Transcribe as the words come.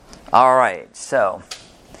All right, so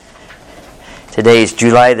today is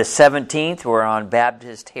July the 17th. We're on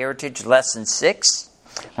Baptist Heritage Lesson 6.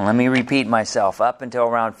 Let me repeat myself. Up until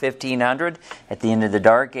around 1500, at the end of the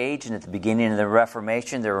Dark Age and at the beginning of the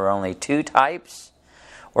Reformation, there were only two types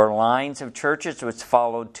or lines of churches which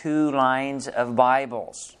followed two lines of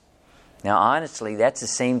Bibles. Now, honestly, that's the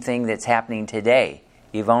same thing that's happening today.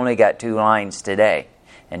 You've only got two lines today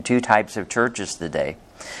and two types of churches today.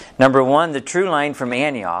 Number one, the true line from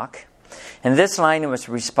Antioch. And this line was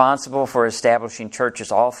responsible for establishing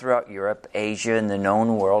churches all throughout Europe, Asia, and the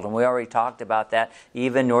known world. And we already talked about that.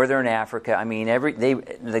 Even Northern Africa. I mean,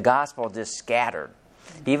 the gospel just scattered.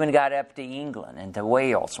 Even got up to England and to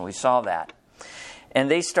Wales. And we saw that. And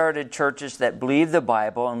they started churches that believed the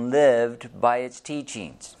Bible and lived by its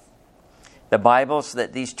teachings. The Bibles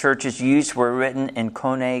that these churches used were written in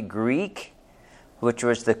Koine Greek, which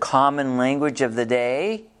was the common language of the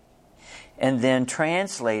day, and then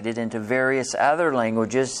translated into various other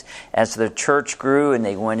languages as the church grew and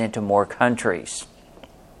they went into more countries.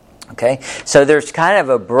 Okay, so there's kind of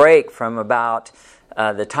a break from about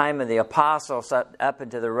the time of the apostles up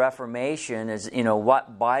into the Reformation, as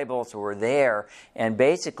what Bibles were there, and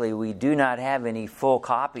basically we do not have any full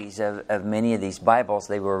copies of many of these Bibles.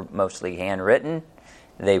 They were mostly handwritten,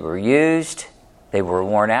 they were used, they were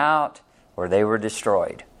worn out, or they were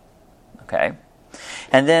destroyed. Okay?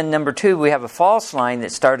 And then number two, we have a false line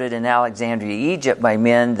that started in Alexandria, Egypt by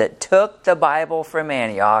men that took the Bible from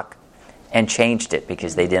Antioch and changed it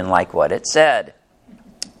because they didn't like what it said.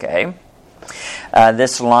 Okay?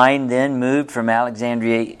 This line then moved from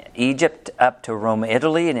Alexandria, Egypt up to Rome,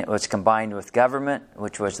 Italy, and it was combined with government,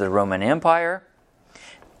 which was the Roman Empire.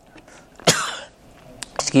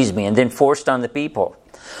 Excuse me, and then forced on the people.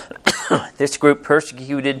 This group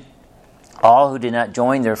persecuted all who did not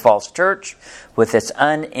join their false church with its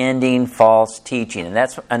unending false teaching. And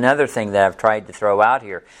that's another thing that I've tried to throw out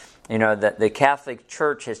here. That the Catholic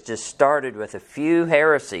Church has just started with a few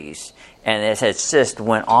heresies, and it has just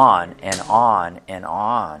went on and on and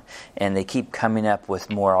on. And they keep coming up with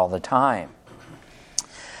more all the time.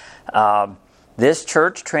 This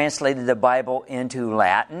church translated the Bible into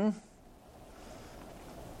Latin,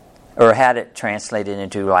 or had it translated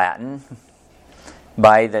into Latin,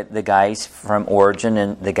 by the guys from Origen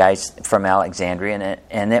and the guys from Alexandria.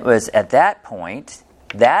 And it was at that point,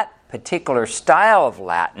 that particular style of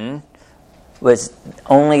Latin was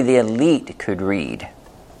only the elite could read.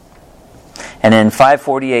 And in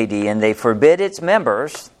 540 AD, and they forbid its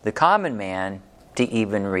members, the common man, to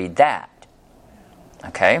even read that.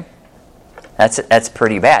 Okay? That's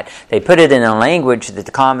pretty bad. They put it in a language that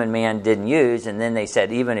the common man didn't use, and then they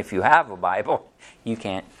said, even if you have a Bible, you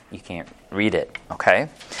can't read it. Okay?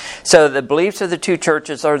 So the beliefs of the two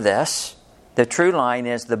churches are this. The true line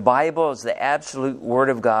is the Bible is the absolute Word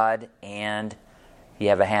of God, and you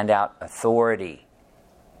have a handout, authority.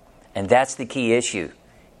 And that's the key issue,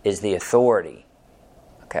 is the authority.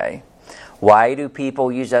 Okay? Why do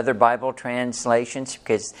people use other Bible translations?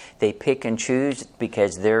 Because they pick and choose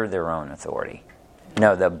because they're their own authority.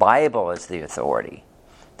 No, the Bible is the authority.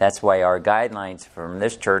 That's why our guidelines from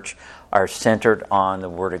this church are centered on the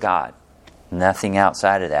Word of God. Nothing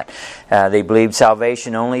outside of that. They believe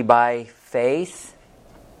salvation only by faith.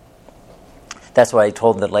 That's what I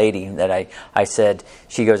told the lady that I said.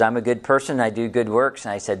 She goes, I'm a good person, I do good works.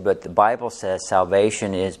 And I said, but the Bible says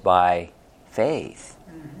salvation is by faith.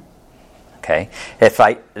 Okay?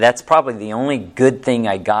 That's probably the only good thing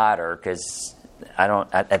I got her, because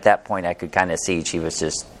at that point I could kind of see she was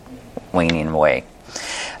just weaning away.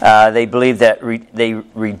 They believe that they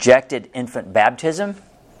rejected infant baptism.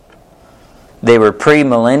 They were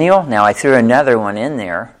premillennial. Now I threw another one in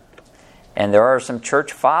there. And there are some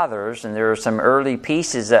church fathers, and there are some early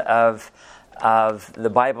pieces of the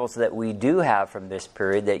Bibles that we do have from this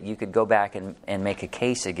period that you could go back and make a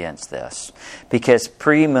case against this. Because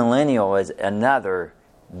premillennial is another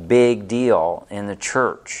big deal in the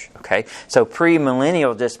church. Okay? So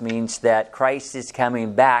premillennial just means that Christ is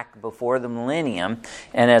coming back before the millennium.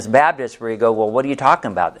 And as Baptists, we go, well, what are you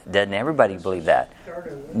talking about? Doesn't everybody believe that?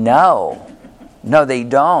 No, they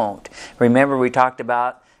don't. Remember we talked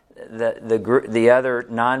about the other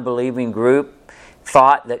non-believing group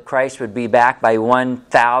thought that Christ would be back by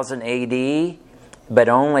 1000 AD, but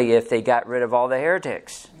only if they got rid of all the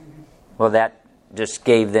heretics. Well, that just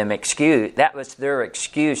gave them excuse. That was their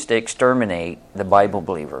excuse to exterminate the Bible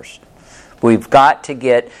believers. We've got to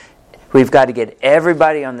get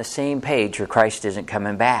everybody on the same page, or Christ isn't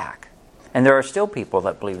coming back. And there are still people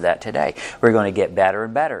that believe that today. We're going to get better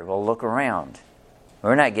and better. Well, look around.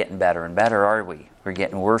 We're not getting better and better, are we? We're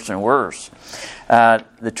getting worse and worse.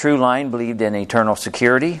 The true line believed in eternal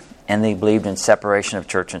security and they believed in separation of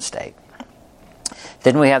church and state.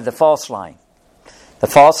 Then we have the false line. The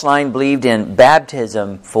false line believed in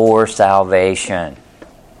baptism for salvation.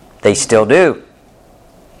 They still do.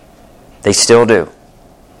 They still do.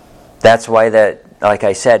 That's why like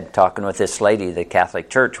I said, talking with this lady, the Catholic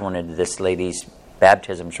Church wanted this lady's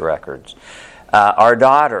baptisms records. Our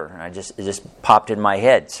daughter, it just popped in my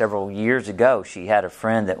head several years ago. She had a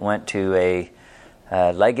friend that went to a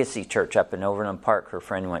Legacy Church up in Overland Park. Her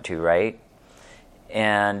friend went to, right?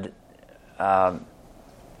 And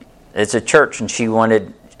it's a church,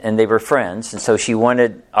 and they were friends, and so she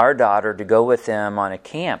wanted our daughter to go with them on a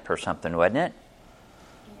camp or something, wasn't it?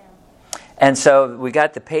 And so we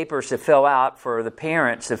got the papers to fill out for the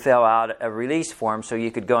parents to fill out a release form so you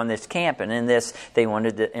could go on this camp. And in this, they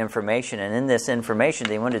wanted the information. And in this information,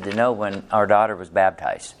 they wanted to know when our daughter was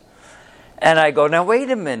baptized. And I go, now wait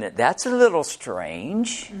a minute, that's a little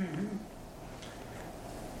strange.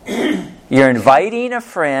 You're inviting a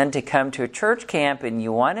friend to come to a church camp and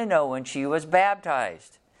you want to know when she was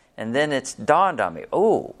baptized. And then it's dawned on me,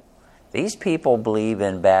 oh, these people believe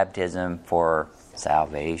in baptism for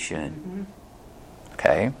salvation.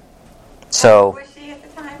 Okay. So, how old was she at the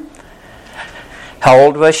time? How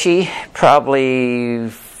old was she? Probably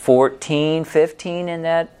 14, 15 in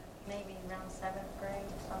that. Maybe around 7th grade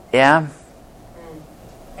or something. Yeah.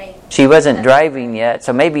 She wasn't driving yet,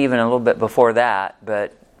 so maybe even a little bit before that,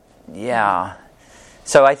 but yeah.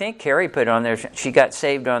 So I think Carrie put on there, she got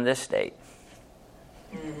saved on this date.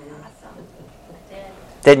 Awesome.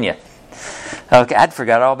 Didn't you? Okay, I'd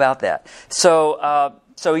forgot all about that.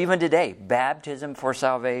 So even today, baptism for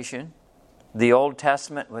salvation, the Old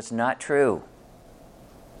Testament was not true.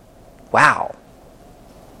 Wow.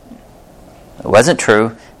 It wasn't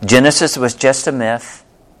true. Genesis was just a myth.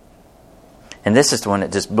 And this is the one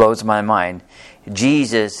that just blows my mind.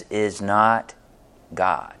 Jesus is not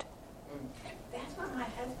God. That's what my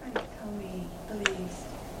husband told me he believes.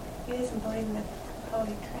 He doesn't believe in the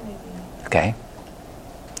Holy Trinity. Okay.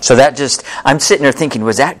 So I'm sitting there thinking,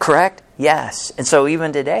 was that correct? Yes. And so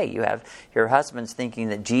even today, you have your husbands thinking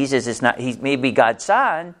that Jesus is not, he may be God's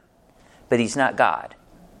son, but he's not God.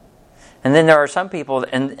 And then there are some people,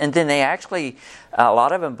 and then they actually, a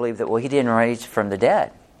lot of them believe that, well, he didn't rise from the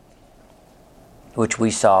dead, which we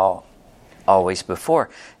saw always before.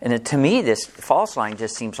 And to me, this false line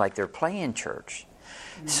just seems like they're playing church.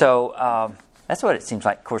 Mm-hmm. So that's what it seems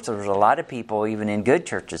like. Of course, there's a lot of people, even in good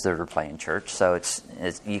churches, that are playing church. So it's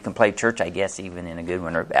you can play church, I guess, even in a good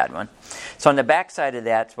one or a bad one. So on the back side of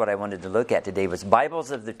that's what I wanted to look at today was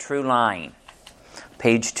Bibles of the True Line,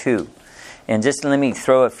 page 2. And just let me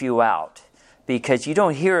throw a few out, because you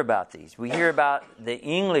don't hear about these. We hear about the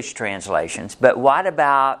English translations, but what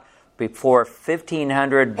about before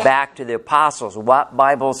 1500 back to the apostles? What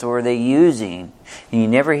Bibles were they using? And you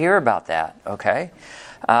never hear about that, okay?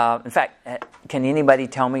 In fact, can anybody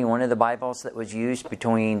tell me one of the Bibles that was used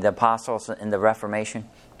between the apostles and the Reformation?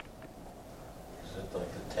 Is it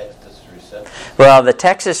like the Textus Receptus? Well, the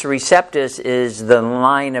Textus Receptus is the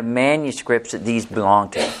line of manuscripts that these belong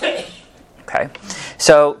to. Okay,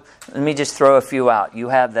 so let me just throw a few out. You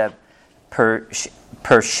have the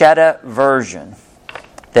Peshitta version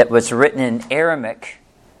that was written in Aramaic.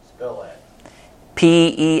 Spell that.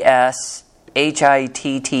 Peshitta.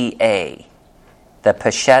 The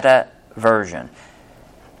Peshitta version.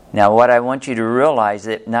 Now, what I want you to realize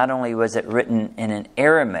that not only was it written in an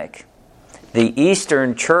Aramaic, the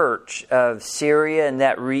Eastern Church of Syria and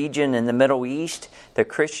that region in the Middle East, the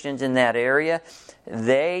Christians in that area,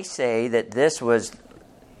 they say that this was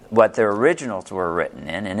what their originals were written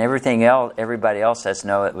in, and everything else, everybody else says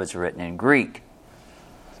no, it was written in Greek.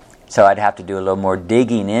 So I'd have to do a little more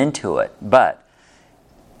digging into it. But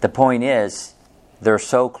the point is, they're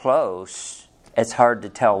so close, it's hard to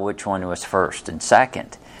tell which one was first and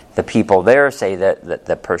second. The people there say that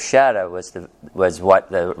the Peshitta was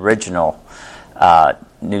what the original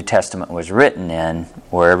New Testament was written in,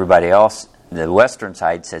 where everybody else, the Western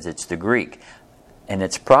side, says it's the Greek. And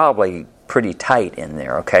it's probably pretty tight in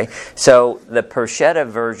there, okay? So the Peshitta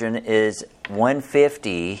version is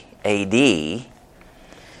 150 A.D.,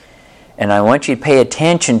 and I want you to pay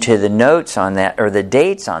attention to the notes on that, or the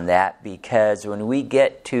dates on that, because when we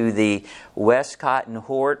get to the Westcott and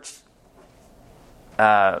Hort's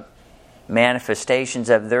manifestations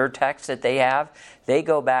of their text that they have, they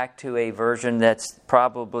go back to a version that's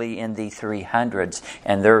probably in the 300s,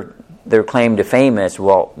 and their claim to fame is,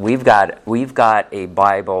 well, we've got a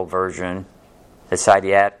Bible version,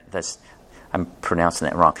 I'm pronouncing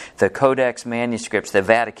that wrong, the Codex manuscripts, the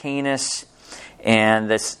Vaticanus and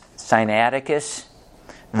the Sinaiticus,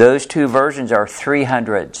 those two versions are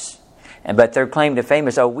 300s. But their claim to fame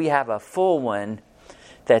is, we have a full one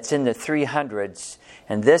that's in the 300s,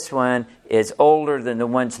 and this one is older than the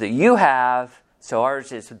ones that you have, so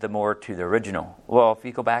ours is the more to the original. Well, if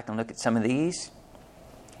you go back and look at some of these,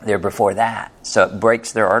 they're before that. So it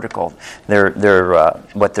breaks their article,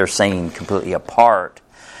 what they're saying completely apart.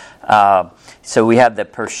 So we have the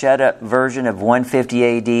Peshitta version of 150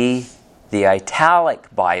 AD, the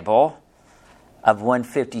Italic Bible of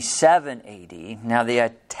 157 AD. Now the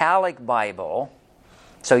Italic Bible,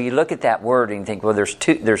 so you look at that word and you think, well, there's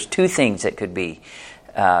two things that could be.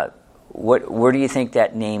 Where do you think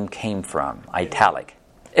that name came from? Italic.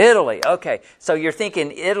 Italy. Okay. So you're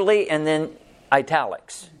thinking Italy and then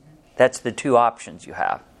italics. That's the two options you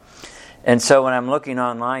have. And so when I'm looking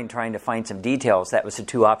online trying to find some details, that was the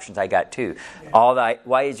two options I got too.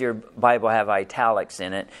 Why does your Bible have italics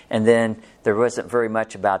in it? And then there wasn't very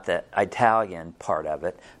much about the Italian part of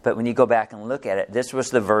it. But when you go back and look at it, this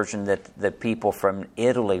was the version that the people from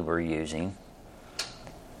Italy were using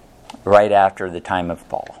right after the time of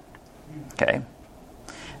Paul. Okay.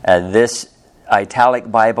 This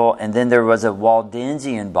Italic Bible, and then there was a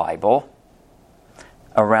Waldensian Bible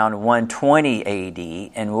around 120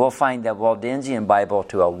 AD, and we'll find the Waldensian Bible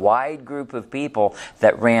to a wide group of people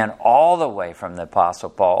that ran all the way from the Apostle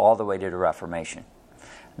Paul all the way to the Reformation.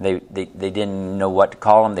 They didn't know what to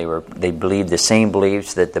call them. They believed the same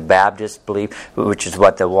beliefs that the Baptists believed, which is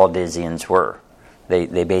what the Waldensians were.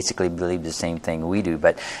 They basically believe the same thing we do.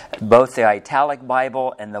 But both the Italic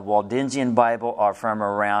Bible and the Waldensian Bible are from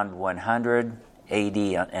around 100 AD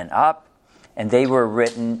and up, and they were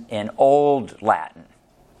written in Old Latin.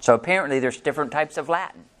 So apparently there's different types of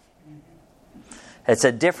Latin. It's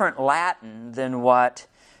a different Latin than what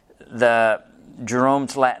the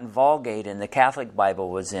Jerome's Latin Vulgate in the Catholic Bible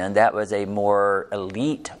was in. That was a more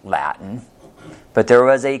elite Latin. But there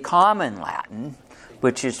was a common Latin,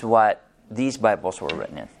 which is what these Bibles were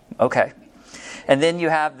written in. Okay. And then you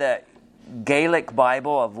have the Gaelic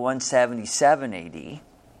Bible of 177 AD,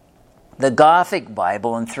 the Gothic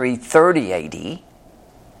Bible in 330 AD,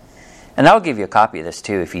 and I'll give you a copy of this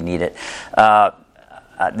too if you need it.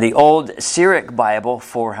 The Old Syriac Bible,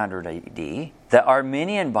 400 AD. The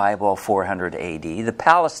Armenian Bible, 400 AD. The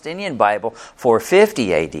Palestinian Bible,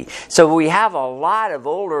 450 AD. So we have a lot of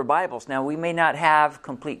older Bibles. Now, we may not have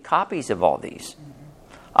complete copies of all these.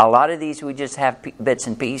 A lot of these we just have bits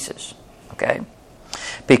and pieces. Okay?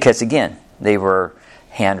 Because, again, they were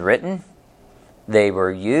handwritten. They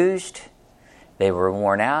were used. They were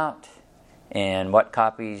worn out. And what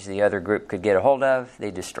copies the other group could get a hold of,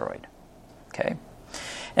 they destroyed. Okay?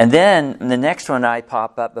 And then the next one I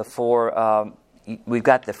pop up before, we've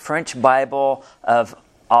got the French Bible of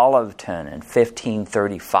Oliveton in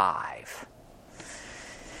 1535.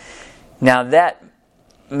 Now that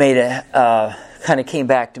made kind of came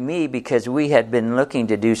back to me because we had been looking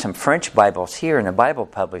to do some French Bibles here in the Bible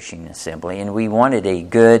Publishing Assembly, and we wanted a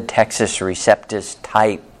good Textus Receptus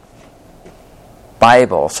type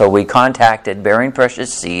Bible. So we contacted Bearing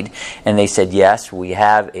Precious Seed, and they said, yes, we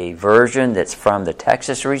have a version that's from the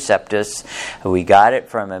Textus Receptus. We got it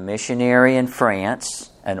from a missionary in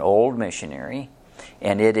France, an old missionary,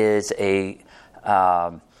 and it is it's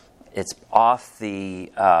off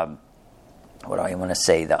the, what do I want to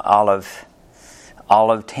say, the olive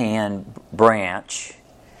tan branch,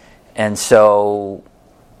 and so,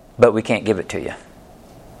 but we can't give it to you.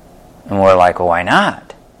 And we're like, well, why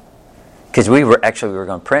not? Because we were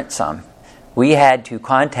going to print some. We had to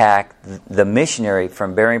contact the missionary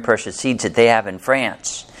from Bearing Precious Seeds that they have in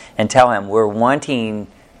France and tell him we're wanting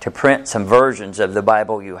to print some versions of the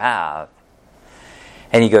Bible you have.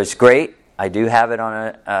 And he goes, great, I do have it on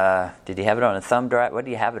a, did he have it on a thumb drive? What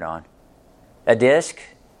do you have it on? A disc?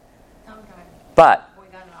 Thumb drive. But We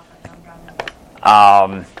got it off a thumb drive.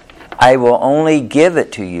 I will only give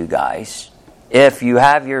it to you guys if you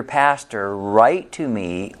have your pastor write to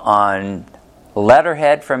me on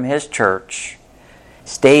letterhead from his church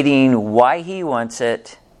stating why he wants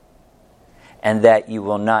it and that you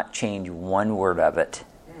will not change one word of it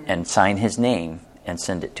and sign his name and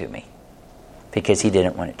send it to me, because he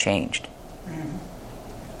didn't want it changed.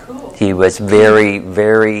 Cool. He was very,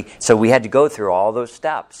 very... So we had to go through all those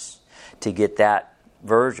steps to get that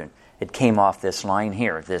version. It came off this line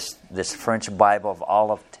here, this French Bible of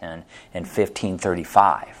Oliveton in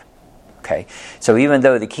 1535. Okay, so even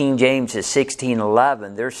though the King James is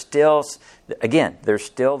 1611, there's still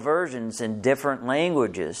versions in different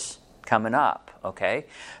languages coming up. Okay,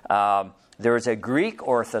 there's a Greek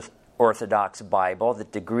Orthodox Bible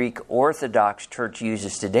that the Greek Orthodox Church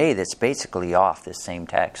uses today that's basically off this same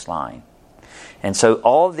text line. And so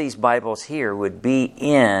all of these Bibles here would be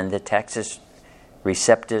in the Textus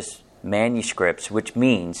Receptus manuscripts, which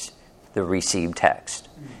means the received text.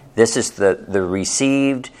 This is the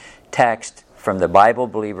received text from the Bible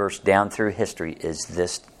believers down through history is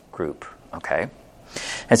this group, okay?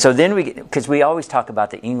 And so then because we always talk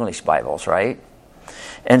about the English Bibles, right?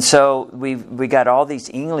 And so we got all these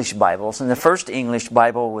English Bibles, and the first English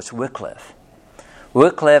Bible was Wycliffe.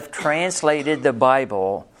 Wycliffe translated the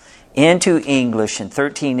Bible into English in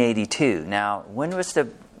 1382. Now, when was the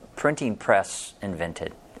printing press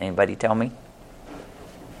invented? Anybody tell me?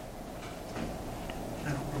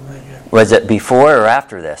 I don't remember. Was it before or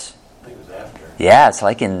after this? I think it was after. Yeah, it's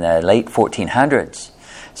like in the late 1400s.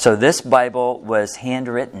 So this Bible was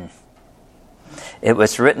handwritten. It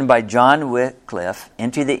was written by John Wycliffe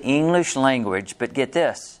into the English language, but get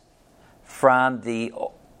this, from the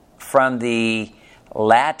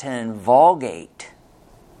Latin Vulgate,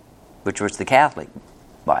 which was the Catholic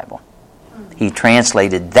Bible. He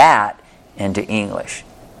translated that into English.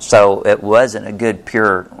 So it wasn't a good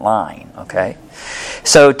pure line, okay?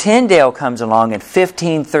 So Tyndale comes along in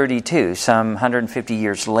 1532, some 150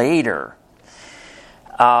 years later,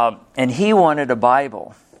 and he wanted a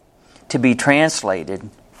Bible to be translated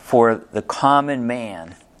for the common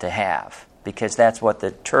man to have, because that's what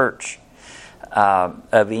the Church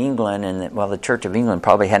of England, the Church of England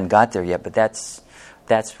probably hadn't got there yet, but that's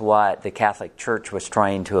what the Catholic Church was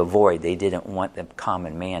trying to avoid. They didn't want the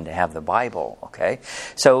common man to have the Bible, okay?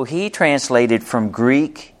 So he translated from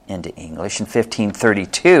Greek into English in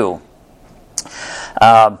 1532.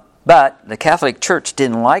 But the Catholic Church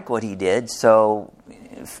didn't like what he did, so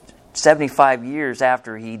 75 years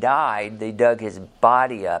after he died, they dug his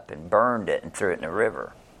body up and burned it and threw it in a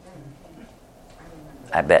river.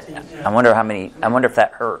 I bet. I wonder if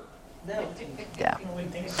that hurt. Yeah.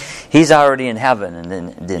 He's already in heaven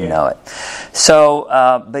and didn't know it. So,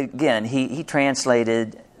 but again, he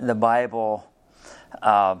translated the Bible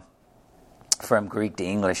from Greek to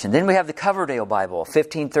English. And then we have the Coverdale Bible,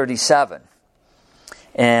 1537.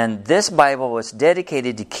 And this Bible was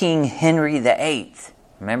dedicated to King Henry VIII.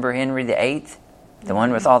 Remember Henry VIII? The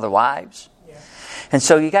one with all the wives? Yeah. And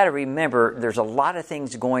so you got to remember, there's a lot of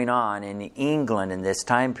things going on in England in this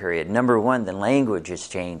time period. Number one, the language is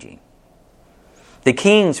changing. The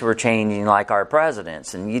kings were changing like our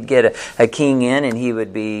presidents, and you'd get a king in, and he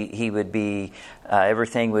would be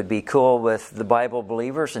everything would be cool with the Bible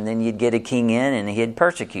believers, and then you'd get a king in, and he'd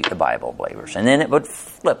persecute the Bible believers, and then it would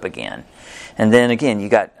flip again, and then again you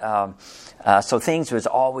got so things was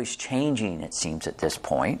always changing. It seems at this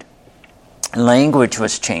point, language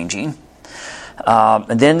was changing.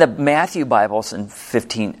 And then the Matthew Bibles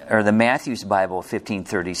the Matthew's Bible of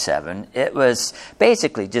 1537. It was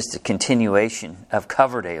basically just a continuation of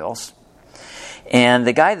Coverdale's. And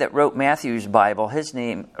the guy that wrote Matthew's Bible, his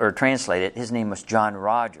name was John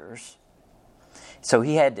Rogers. So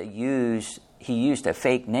he used a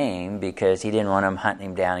fake name because he didn't want them hunting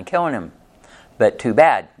him down and killing him. But too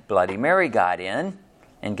bad, Bloody Mary got in,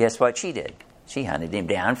 and guess what she did? She hunted him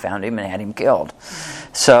down, found him, and had him killed.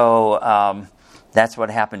 So that's what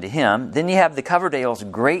happened to him. Then you have the Coverdale's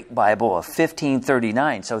Great Bible of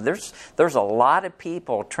 1539. So there's a lot of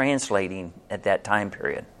people translating at that time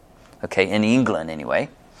period. Okay, in England anyway.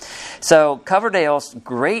 So Coverdale's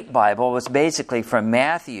Great Bible was basically from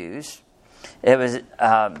Matthew's. It was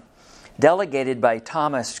delegated by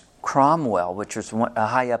Thomas Cromwell, which was a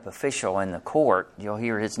high-up official in the court. You'll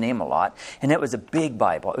hear his name a lot. And it was a big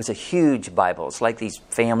Bible. It was a huge Bible. It's like these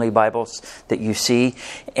family Bibles that you see.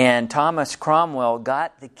 And Thomas Cromwell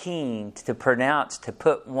got the king to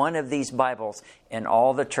put one of these Bibles in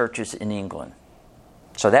all the churches in England.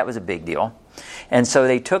 So that was a big deal. And so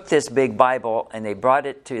they took this big Bible and they brought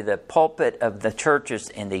it to the pulpit of the churches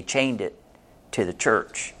and they chained it to the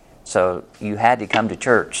church. So you had to come to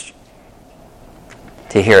church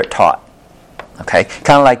to hear it taught. Okay?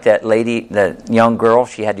 Kind of like that lady, the young girl,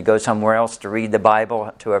 she had to go somewhere else to read the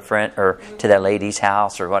Bible to a friend or to that lady's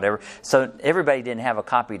house or whatever. So everybody didn't have a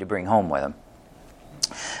copy to bring home with them.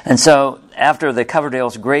 And so after the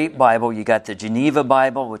Coverdale's Great Bible, you got the Geneva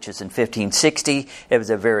Bible, which is in 1560. It was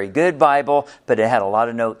a very good Bible, but it had a lot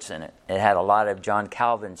of notes in it. It had a lot of John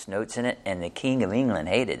Calvin's notes in it, and the King of England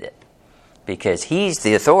hated it because he's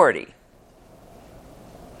the authority,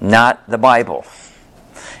 not the Bible.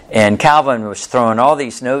 And Calvin was throwing all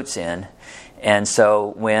these notes in, and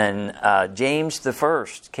so when James I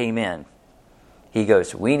came in, he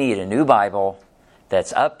goes, "We need a new Bible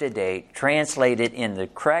that's up to date, translated in the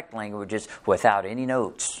correct languages without any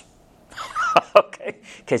notes." Okay?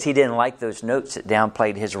 Because he didn't like those notes that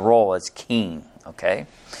downplayed his role as king. Okay?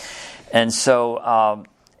 And so,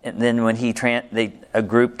 and then when a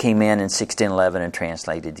group came in 1611 and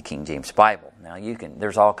translated the King James Bible. Now Now,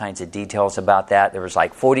 there's all kinds of details about that. There was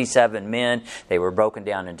like 47 men. They were broken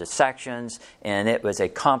down into sections, and it was a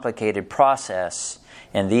complicated process.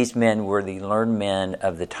 And these men were the learned men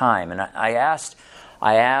of the time. And I asked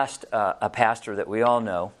a pastor that we all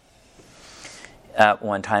know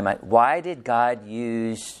one time, why did God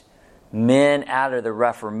use men out of the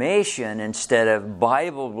Reformation instead of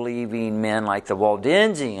Bible-believing men like the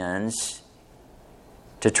Waldensians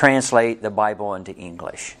to translate the Bible into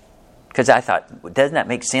English? Because I thought, doesn't that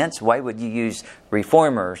make sense? Why would you use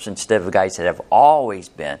reformers instead of guys that have always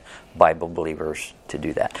been Bible believers to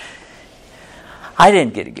do that? I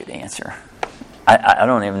didn't get a good answer. I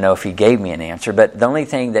don't even know if he gave me an answer, but the only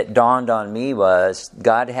thing that dawned on me was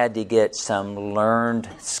God had to get some learned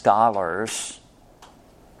scholars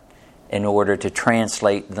in order to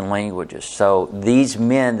translate the languages. So these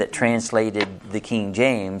men that translated the King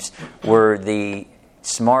James were the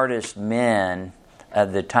smartest men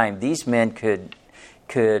of the time. These men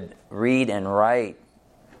could read and write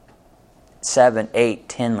 7, 8,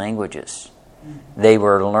 10 languages. They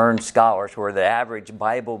were learned scholars, where the average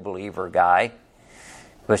Bible believer guy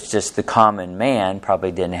was just the common man,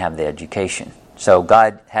 probably didn't have the education. So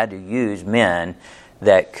God had to use men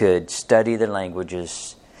that could study the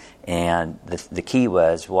languages, and the key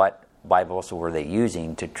was what Bibles were they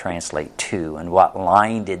using to translate to, and what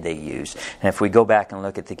line did they use. And if we go back and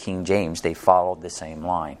look at the King James, they followed the same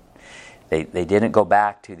line. They didn't go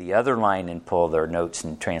back to the other line and pull their notes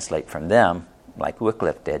and translate from them like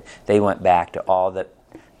Wycliffe did. They went back to all the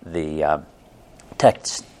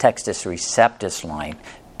Textus Receptus line,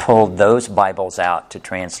 pulled those Bibles out to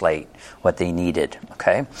translate what they needed.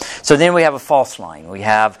 Okay, so then we have a false line. We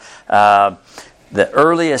have the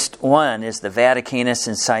earliest one is the Vaticanus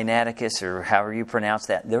and Sinaiticus, or however you pronounce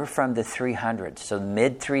that. They're from the 300s, so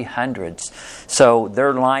mid 300s. So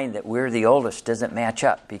their line that we're the oldest doesn't match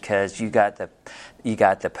up, because you got the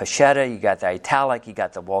Peshitta, you got the Italic, you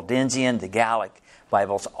got the Waldensian, the Gallic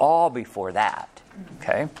Bibles, all before that.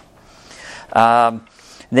 Okay.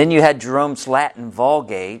 Then you had Jerome's Latin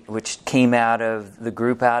Vulgate, which came out of the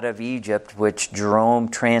group out of Egypt, which Jerome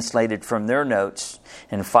translated from their notes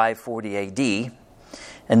in 540 AD.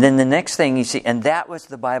 And then the next thing you see, and that was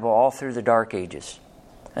the Bible all through the Dark Ages.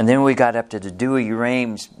 And then we got up to the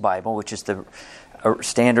Douay-Rheims Bible, which is the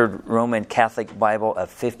standard Roman Catholic Bible of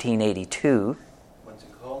 1582. What's it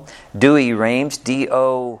called? Douay-Rheims,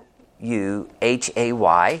 Douay-Rhemes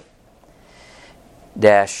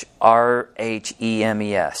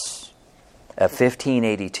of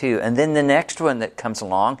 1582. And then the next one that comes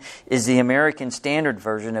along is the American Standard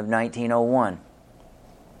Version of 1901.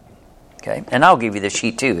 Okay, and I'll give you the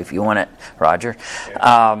sheet too if you want it, Roger.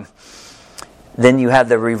 Then you have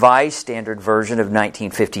the Revised Standard Version of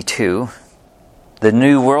 1952, the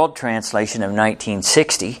New World Translation of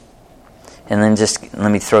 1960, and then just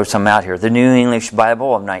let me throw some out here. The New English Bible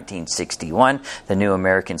of 1961, the New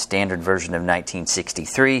American Standard Version of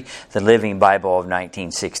 1963, the Living Bible of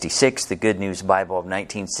 1966, the Good News Bible of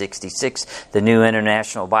 1966, the New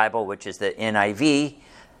International Bible, which is the NIV,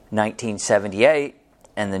 1978,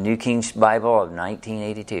 and the New King Bible of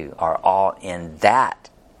 1982 are all in that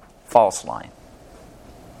false line.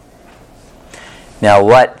 Now,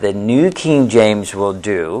 what the New King James will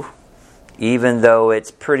do, even though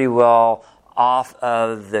it's pretty well off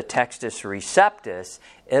of the Textus Receptus,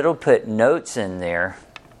 it'll put notes in there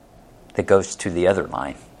that goes to the other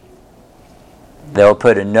line. They'll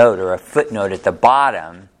put a note or a footnote at the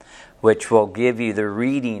bottom, which will give you the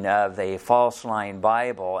reading of a false line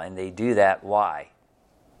Bible, and they do that, why?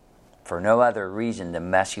 For no other reason than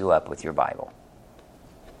mess you up with your Bible.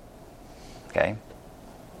 Okay?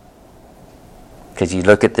 Because you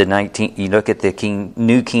look at the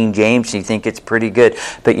New King James and you think it's pretty good.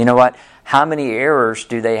 But you know what? How many errors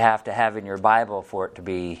do they have to have in your Bible for it to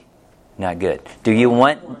be not good? Do you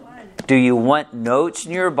want notes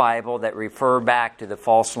in your Bible that refer back to the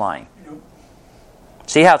false line?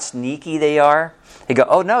 See how sneaky they are? They go,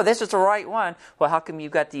 oh no, this is the right one. Well, how come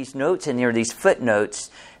you've got these notes in here, these footnotes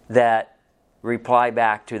that reply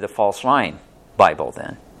back to the false line Bible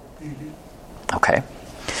then? Okay.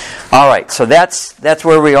 All right, so that's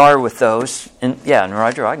where we are with those. And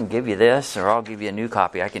Roger, I can give you this, or I'll give you a new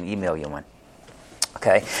copy. I can email you one.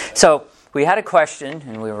 Okay, so we had a question,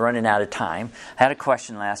 and we were running out of time. I had a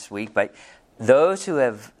question last week, but those who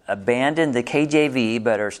have abandoned the KJV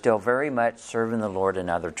but are still very much serving the Lord in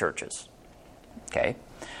other churches. Okay,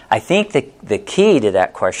 I think the key to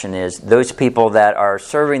that question is those people that are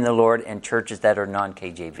serving the Lord in churches that are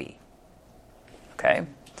non-KJV. Okay.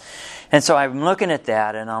 And so I'm looking at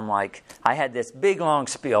that, and I'm like, I had this big long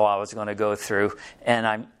spiel I was going to go through, and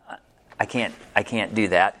I can't do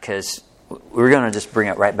that because we're going to just bring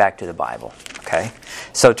it right back to the Bible. Okay?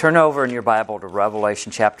 So turn over in your Bible to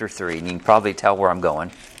Revelation chapter 3, and you can probably tell where I'm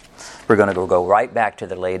going. We're going to go right back to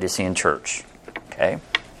the Laodicean church. Okay?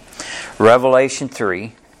 Revelation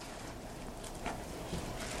 3,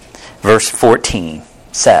 verse 14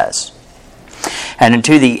 says, "And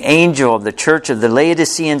unto the angel of the church of the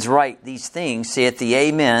Laodiceans write these things, saith the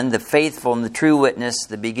Amen, the faithful and the true witness,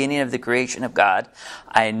 the beginning of the creation of God.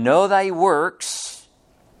 I know thy works."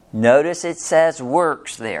 Notice it says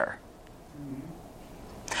works there.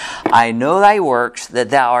 "I know thy works, that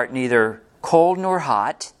thou art neither cold nor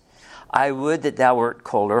hot. I would that thou wert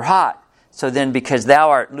cold or hot. So then, because thou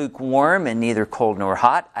art lukewarm and neither cold nor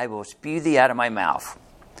hot, I will spew thee out of my mouth.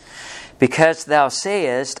 Because thou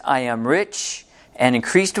sayest, I am rich and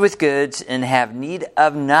increased with goods and have need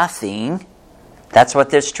of nothing." That's what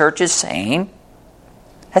this church is saying.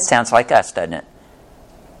 That sounds like us, doesn't it?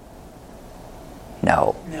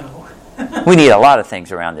 No. No. We need a lot of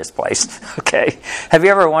things around this place. Okay. Have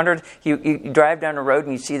you ever wondered, you drive down the road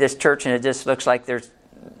and you see this church and it just looks like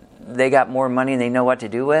they got more money than they know what to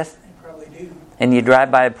do with? They probably do. And you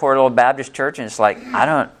drive by a poor little Baptist church and it's like,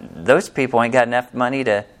 those people ain't got enough money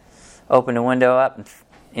to open the window up, and,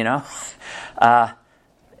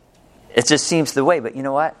 it just seems the way. But you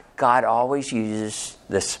know what? God always uses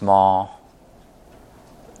the small,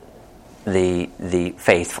 the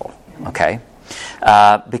faithful. Okay?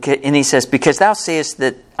 And he says, "Because thou sayest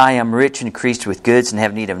that I am rich and increased with goods and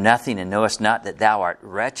have need of nothing, and knowest not that thou art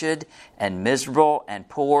wretched and miserable and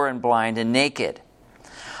poor and blind and naked.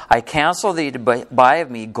 I counsel thee to buy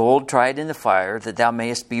of me gold tried in the fire, that thou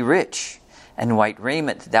mayest be rich, and white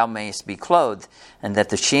raiment, that thou mayest be clothed, and that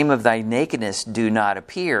the shame of thy nakedness do not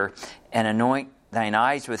appear, and anoint thine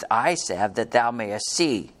eyes with eye salve, that thou mayest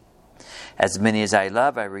see. As many as I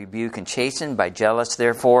love, I rebuke and chasten. Be jealous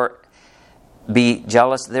therefore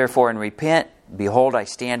and repent. Behold, I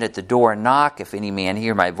stand at the door and knock. If any man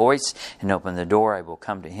hear my voice and open the door, I will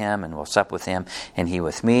come to him and will sup with him, and he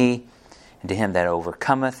with me. And to him that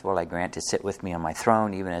overcometh will I grant to sit with me on my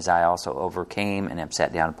throne, even as I also overcame and am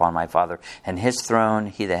sat down upon my Father and his throne.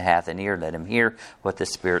 He that hath an ear, let him hear what the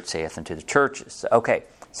Spirit saith unto the churches." Okay,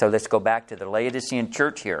 so let's go back to the Laodicean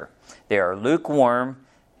church here. They are lukewarm.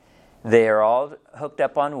 They are all hooked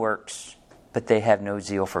up on works, but they have no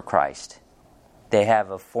zeal for Christ. They have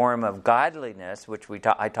a form of godliness, which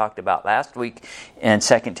I talked about last week in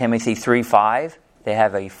 2 Timothy 3:5. They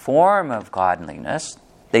have a form of godliness.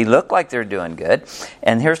 They look like they're doing good.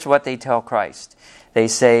 And here's what they tell Christ. They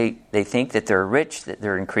say they think that they're rich, that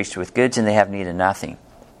they're increased with goods, and they have need of nothing.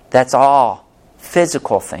 That's all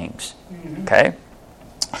physical things. Okay?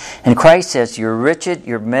 And Christ says, you're wretched,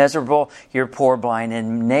 you're miserable, you're poor, blind,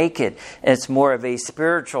 and naked. And it's more of a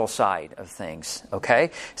spiritual side of things.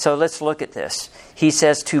 Okay? So let's look at this. He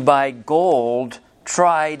says to buy gold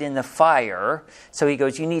tried in the fire. So he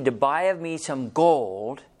goes, you need to buy of me some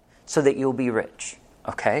gold so that you'll be rich.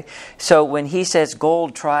 Okay? So when he says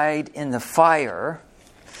gold tried in the fire,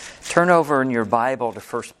 turn over in your Bible to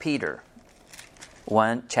 1 Peter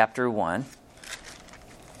 1, chapter 1.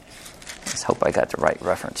 Let's hope I got the right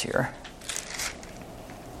reference here.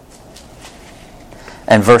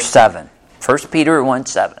 And verse 7. 1 Peter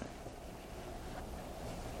 1:7.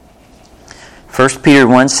 1 Peter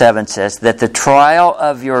 1:7 says, that the trial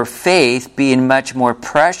of your faith, being much more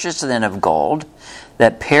precious than of gold,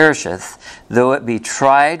 that perisheth, though it be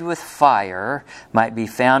tried with fire, might be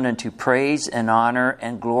found unto praise and honor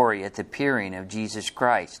and glory at the appearing of Jesus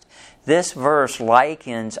Christ. This verse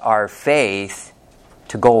likens our faith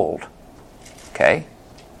to gold. Okay?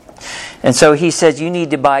 And so he says, you need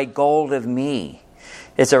to buy gold of me.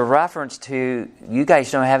 It's a reference to, you guys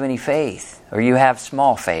don't have any faith, or you have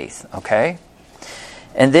small faith. Okay?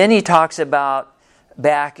 And then he talks about,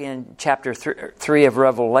 back in chapter 3 of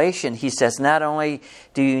Revelation, he says, not only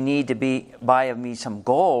do you need to buy of me some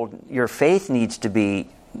gold, your faith needs to be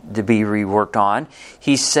reworked on.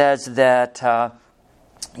 He says that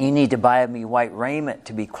you need to buy of me white raiment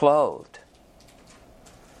to be clothed.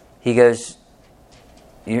 He goes,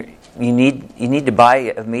 you need to buy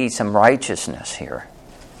of me some righteousness here.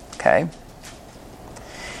 Okay?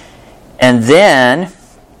 And then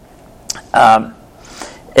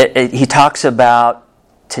he talks about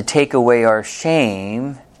to take away our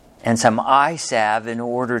shame and some eye salve in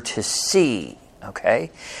order to see.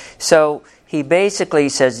 Okay? So he basically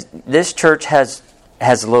says this church has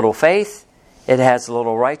little faith, it has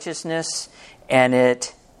little righteousness, and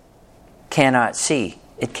it cannot see.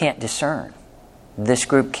 It can't discern. This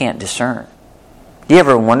group can't discern. Do you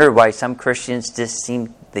ever wonder why some Christians just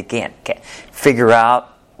seem they can't figure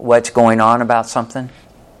out what's going on about something?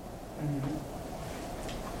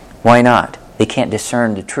 Why not? They can't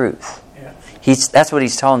discern the truth. Yeah. That's what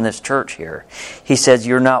he's telling this church here. He says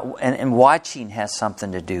you're not, and watching has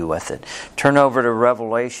something to do with it. Turn over to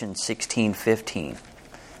Revelation 16:15.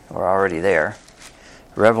 We're already there.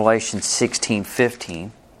 Revelation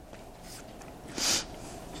 16:15.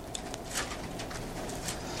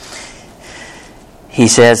 He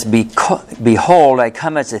says, Behold, I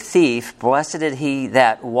come as a thief. Blessed is he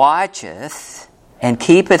that watcheth and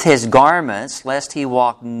keepeth his garments, lest he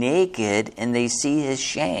walk naked and they see his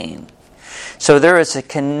shame. So there is a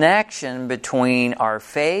connection between our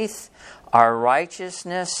faith, our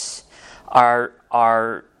righteousness,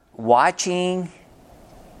 our watching,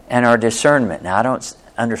 and our discernment. Now, I don't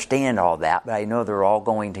understand all that, but I know they're all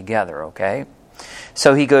going together, okay?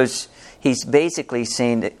 So he's basically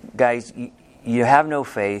saying that, guys, you have no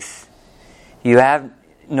faith, you have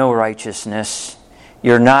no righteousness,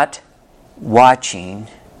 you're not watching,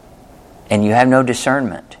 and you have no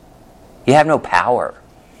discernment. You have no power,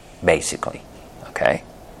 basically. Okay?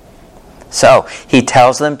 So, he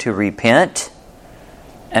tells them to repent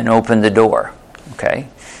and open the door. Okay?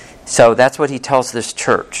 So, that's what he tells this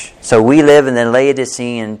church. So, we live in the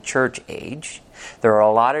Laodicean church age. There are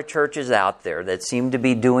a lot of churches out there that seem to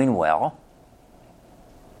be doing well.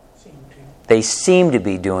 They seem to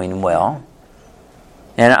be doing well.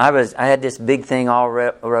 And I had this big thing all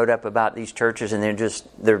wrote up about these churches, and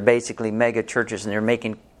they're basically mega churches, and they're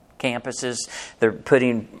making campuses. They're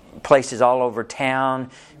putting places all over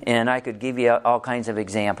town, and I could give you all kinds of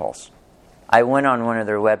examples. I went on one of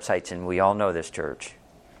their websites, and we all know this church.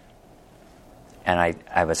 And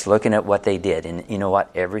I was looking at what they did, and you know what?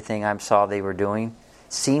 Everything I saw they were doing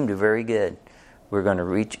seemed very good. We're going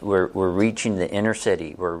to we're reaching the inner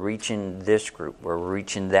city. We're reaching this group. We're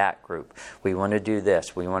reaching that group. We want to do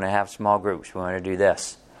this. We want to have small groups. We want to do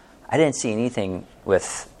this. I didn't see anything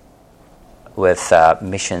with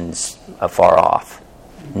missions afar off.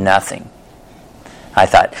 Nothing. I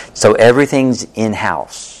thought, so everything's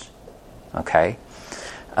in-house. Okay?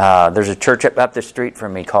 There's a church up the street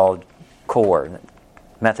from me called CORE,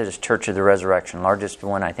 Methodist Church of the Resurrection, largest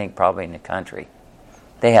one I think probably in the country.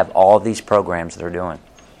 They have all these programs they're doing.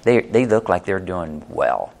 They look like they're doing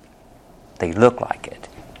well. They look like it.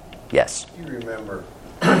 Yes? You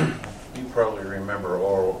probably remember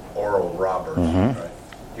Oral Roberts, right?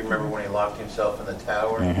 You remember when he locked himself in the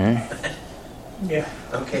tower? Mm-hmm. Yeah.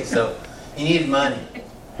 Okay, so he needed money.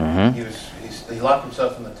 Mm-hmm. He locked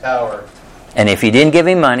himself in the tower. And if he didn't give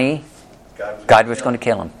him money, God was going to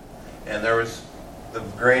kill him. And there was the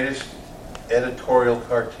greatest editorial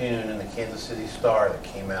cartoon in the Kansas City Star that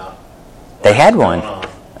came out. They had one.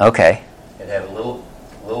 Okay. It had a little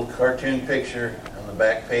cartoon picture on the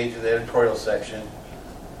back page of the editorial section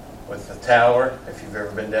with the tower, if you've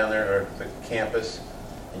ever been down there, or the campus,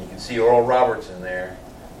 and you can see Oral Roberts in there.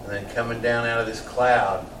 And then coming down out of this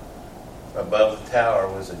cloud above the tower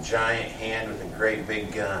was a giant hand with a great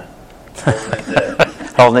big gun.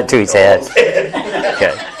 Holding it to his head.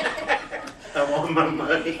 Okay. I want my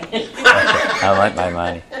money. I want my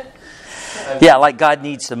money. Yeah, like God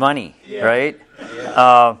needs the money, right?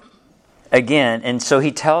 Yeah. Again, and so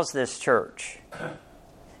he tells this church,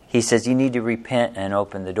 he says, you need to repent and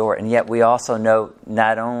open the door. And yet we also know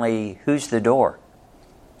not only who's the door.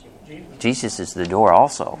 Jesus is the door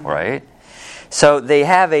also, right? So they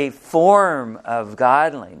have a form of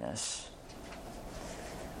godliness,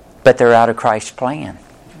 but they're out of Christ's plan.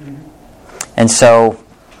 And so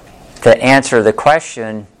to answer the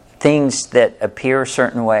question, things that appear a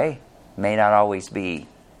certain way may not always be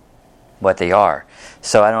what they are.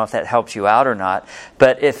 So I don't know if that helps you out or not.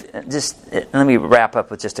 But let me wrap up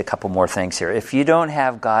with just a couple more things here. If you don't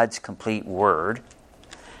have God's complete word,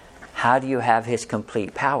 how do you have His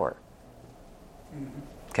complete power?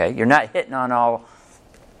 Okay, you're not hitting on all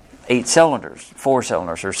 8 cylinders, 4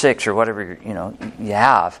 cylinders, or 6, or whatever you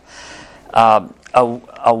have.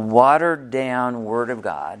 A watered down Word of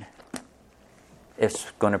God is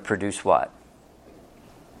going to produce what?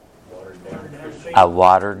 A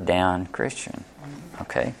watered down Christian.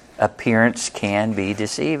 Okay, appearance can be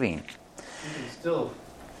deceiving. You can still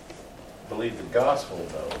believe the gospel,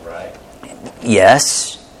 though, right?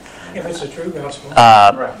 Yes. If it's a true gospel.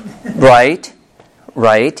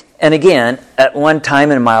 Right. And again, at one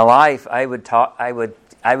time in my life, I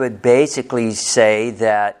would basically say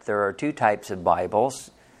that there are 2 types of Bibles: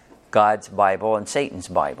 God's Bible and Satan's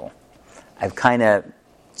Bible. I've kind of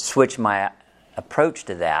switched my approach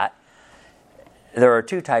to that. There are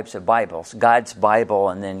 2 types of Bibles: God's Bible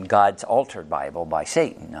and then God's altered Bible by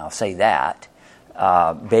Satan. I'll say that.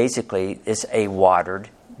 Basically, it's a watered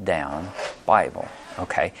down Bible.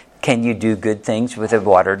 Okay. Can you do good things with a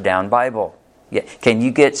watered down Bible? Yeah. Can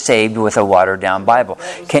you get saved with a watered-down Bible?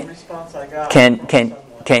 That was Can the response I got.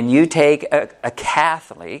 can you take a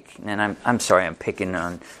Catholic, and I'm sorry, I'm picking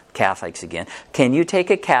on Catholics again. Can you take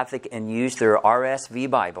a Catholic and use their RSV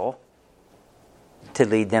Bible to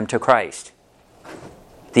lead them to Christ?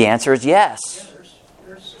 The answer is yes. Yeah,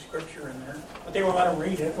 there's a scripture in there, but they won't let them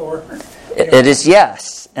read it, or It is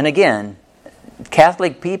yes. And again,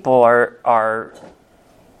 Catholic people are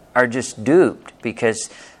just duped because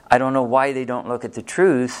I don't know why they don't look at the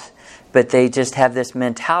truth, but they just have this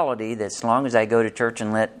mentality that as long as I go to church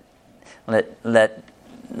and let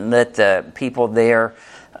the people there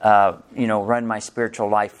run my spiritual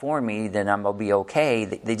life for me, then I'm going to be okay.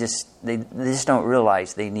 They just don't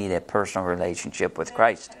realize they need a personal relationship with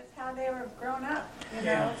Christ. That's how they were grown up.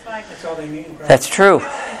 Yeah. It's like that's all they need. That's true.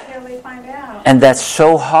 until they find out. And that's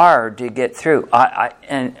so hard to get through.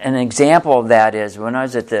 And an example of that is when I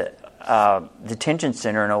was at the detention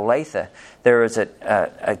center in Olathe, there was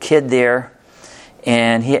a kid there,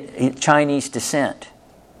 and he Chinese descent.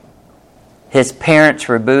 His parents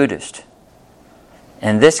were Buddhist.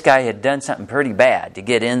 And this guy had done something pretty bad to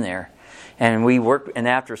get in there. And we worked, and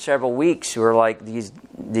after several weeks, we were like,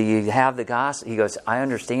 do you have the gospel? He goes, I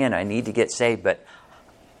understand, I need to get saved, but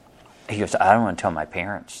he goes, I don't want to tell my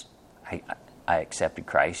parents I accepted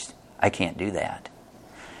Christ. I can't do that.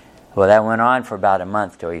 Well, that went on for about a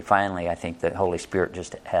month till he finally, I think the Holy Spirit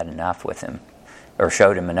just had enough with him, or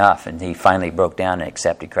showed him enough, and he finally broke down and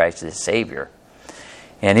accepted Christ as his Savior.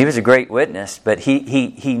 And he was a great witness, but he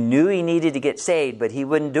knew he needed to get saved, but he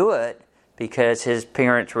wouldn't do it because his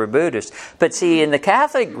parents were Buddhist. But see, in the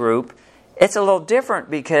Catholic group, it's a little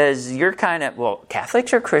different because you're kind of, well,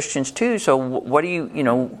 Catholics are Christians too, so what do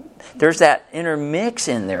you there's that intermix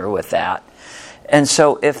in there with that. And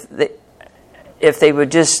so if they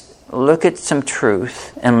would just look at some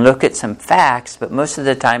truth and look at some facts, but most of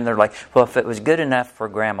the time they're like, well, if it was good enough for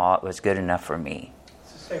Grandma, it was good enough for me.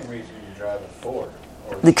 It's the same reason you drive a Ford.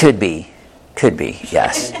 It could be,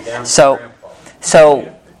 yes. So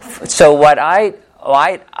what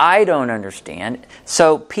I don't understand.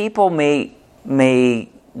 So people may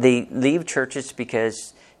they leave churches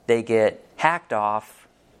because they get hacked off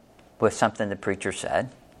with something the preacher said.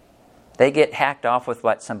 They get hacked off with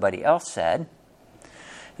what somebody else said.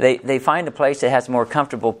 They find a place that has more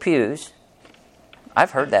comfortable pews.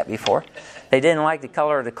 I've heard that before. They didn't like the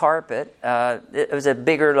color of the carpet. It was a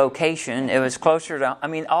bigger location. It was closer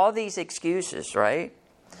to... all these excuses, right?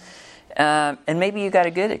 And maybe you got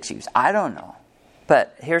a good excuse. I don't know.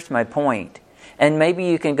 But here's my point. And maybe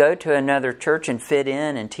you can go to another church and fit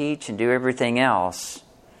in and teach and do everything else.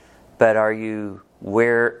 But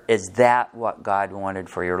is that what God wanted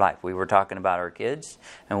for your life? We were talking about our kids,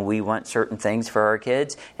 and we want certain things for our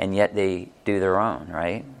kids, and yet they do their own,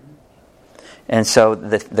 right? And so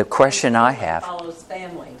the question I have... follows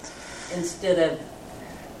families instead of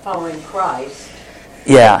following Christ.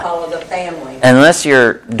 Yeah. They follow the family. Unless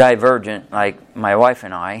you're divergent, like my wife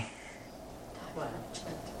and I. Well,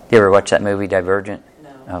 You ever watch that movie, Divergent? no.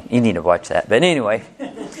 Oh, you need to watch that. But anyway,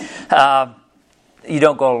 you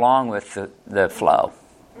don't go along with the flow.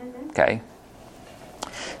 Okay?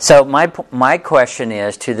 So my question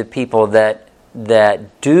is to the people that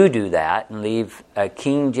do that and leave a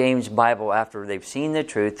King James Bible after they've seen the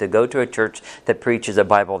truth to go to a church that preaches a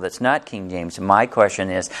Bible that's not King James. My question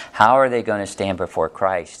is, how are they going to stand before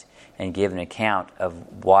Christ and give an account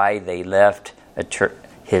of why they left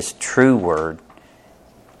His true word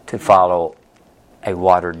to follow a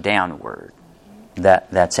watered down word?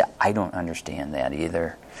 That's it. I don't understand that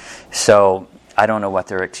either. So I don't know what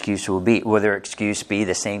their excuse will be. Will their excuse be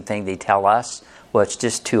the same thing they tell us? Well, it's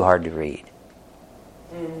just too hard to read.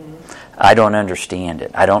 I don't understand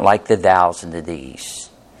it. I don't like the thous and the these.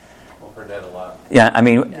 I've heard that a lot.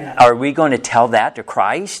 Yeah, are we going to tell that to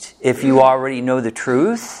Christ if you already know the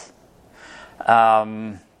truth? I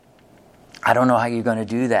don't know how you're going to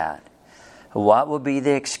do that. What would be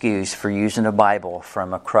the excuse for using a Bible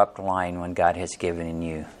from a corrupt line when God has given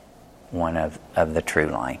you one of the true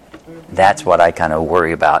line? That's what I kind of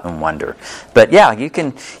worry about and wonder. But yeah, you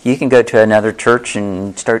can go to another church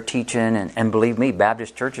and start teaching, and believe me,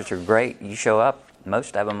 Baptist churches are great. You show up,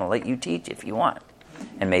 most of them will let you teach if you want.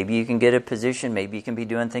 And maybe you can get a position, maybe you can be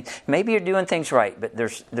doing things, maybe you're doing things right, but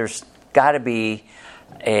there's got to be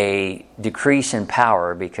a decrease in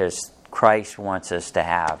power because Christ wants us to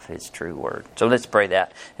have His true word. So let's pray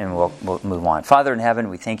that, and we'll move on. Father in heaven,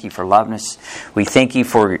 we thank you for loving us. We thank you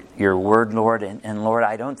for your word, Lord. And Lord,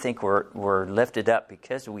 I don't think we're lifted up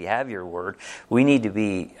because we have your word. We need to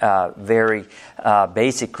be very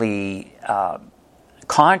basically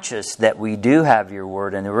conscious that we do have your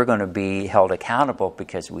word and that we're going to be held accountable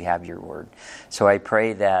because we have your word. So I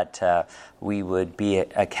pray that we would be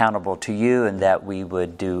accountable to you and that we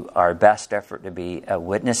would do our best effort to be a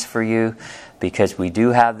witness for you because we do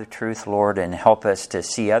have the truth, Lord, and help us to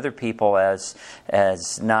see other people as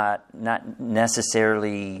not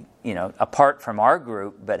necessarily, apart from our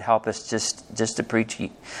group, but help us just to preach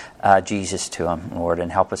Jesus to them, Lord,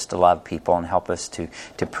 and help us to love people and help us to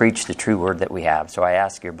preach the true word that we have. So I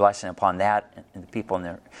ask your blessing upon that and the people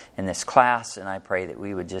in this class, and I pray that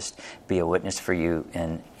we would just be a witness for you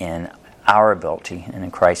in our ability. And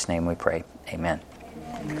in Christ's name we pray. Amen.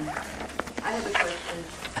 I have a question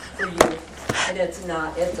for you, and it's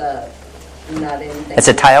not anything. It's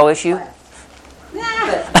a tile issue?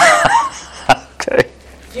 But Okay.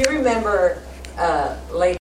 do you remember